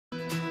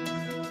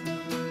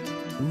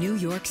New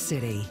York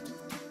City,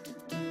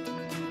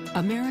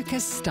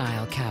 America's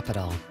style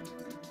capital.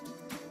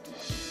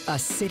 A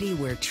city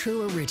where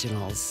true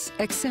originals,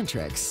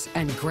 eccentrics,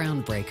 and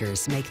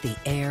groundbreakers make the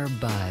air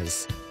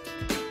buzz.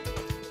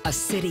 A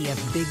city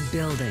of big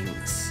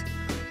buildings,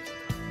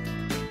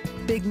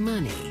 big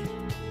money,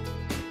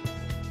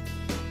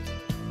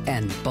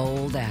 and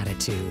bold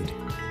attitude.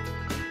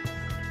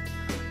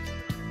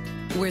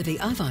 Where the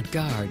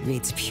avant-garde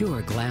meets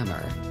pure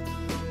glamour,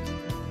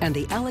 and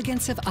the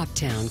elegance of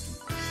uptown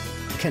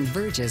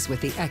converges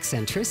with the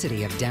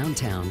eccentricity of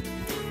downtown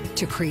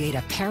to create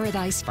a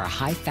paradise for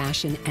high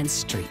fashion and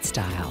street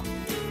style.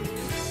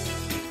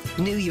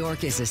 New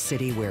York is a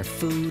city where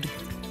food,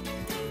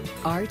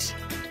 art,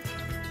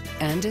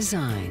 and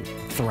design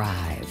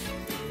thrive.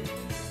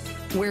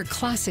 Where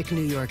classic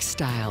New York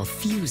style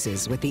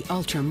fuses with the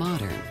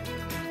ultra-modern,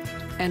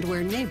 and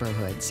where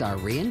neighborhoods are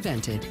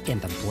reinvented in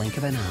the blink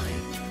of an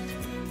eye.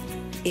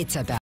 It's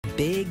about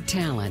big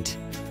talent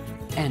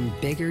and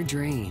bigger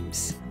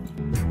dreams.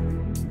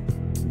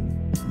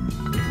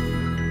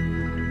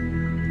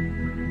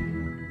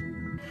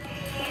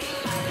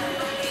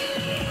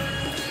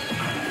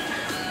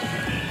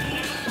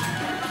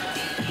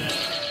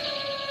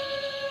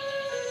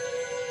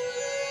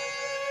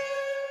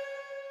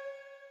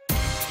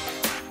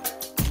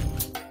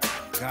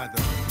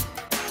 Chicago,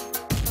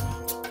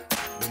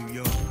 New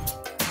York.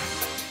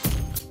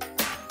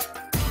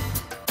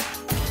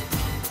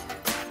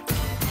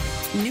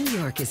 New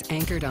York is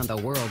anchored on the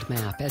world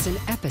map as an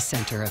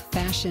epicenter of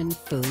fashion,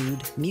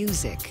 food,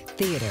 music,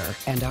 theater,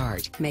 and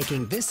art,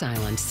 making this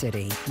island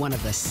city one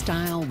of the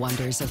style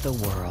wonders of the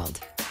world.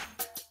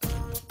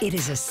 It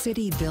is a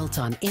city built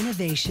on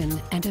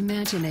innovation and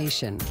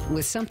imagination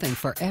with something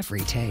for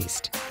every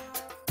taste.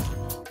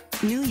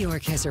 New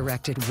York has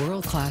erected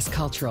world-class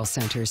cultural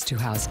centers to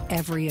house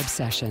every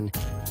obsession.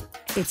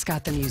 It's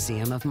got the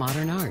Museum of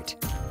Modern Art,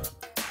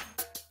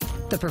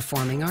 the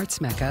Performing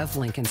Arts Mecca of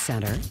Lincoln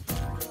Center,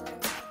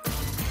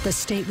 the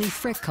stately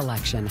Frick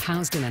collection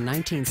housed in a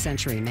 19th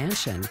century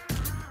mansion,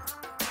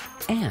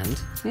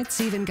 and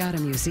it's even got a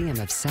museum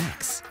of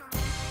sex.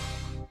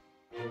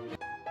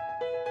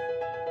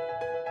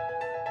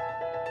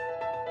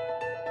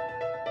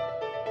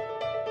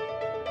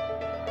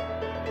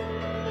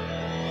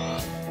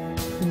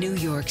 New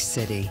York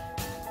City.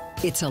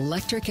 Its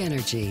electric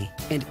energy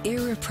and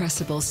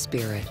irrepressible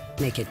spirit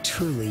make it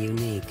truly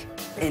unique.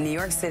 In New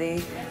York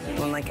City,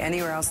 unlike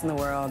anywhere else in the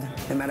world,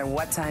 no matter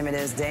what time it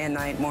is, day and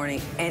night,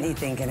 morning,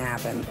 anything can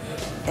happen.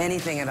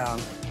 Anything at all.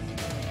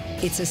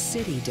 It's a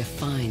city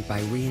defined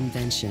by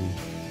reinvention,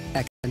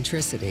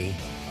 eccentricity,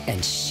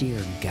 and sheer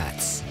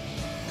guts.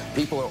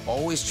 People are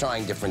always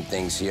trying different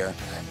things here,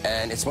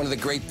 and it's one of the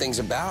great things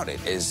about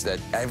it is that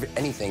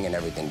anything and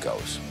everything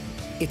goes.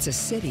 It's a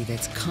city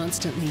that's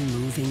constantly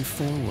moving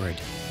forward.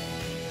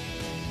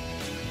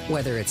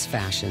 Whether it's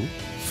fashion,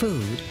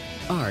 food,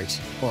 art,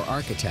 or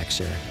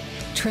architecture,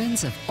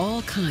 trends of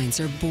all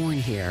kinds are born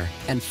here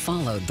and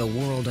followed the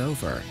world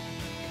over.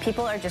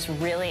 People are just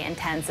really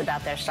intense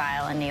about their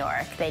style in New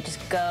York. They just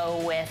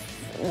go with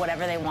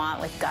whatever they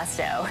want with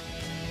gusto.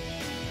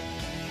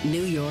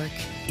 New York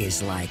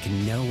is like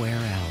nowhere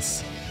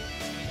else.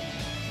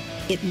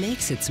 It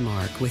makes its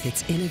mark with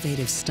its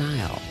innovative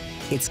style,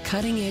 its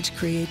cutting-edge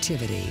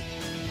creativity,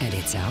 and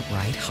its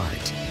outright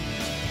heart.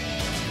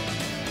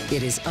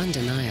 It is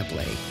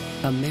undeniably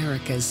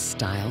America's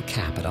style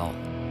capital.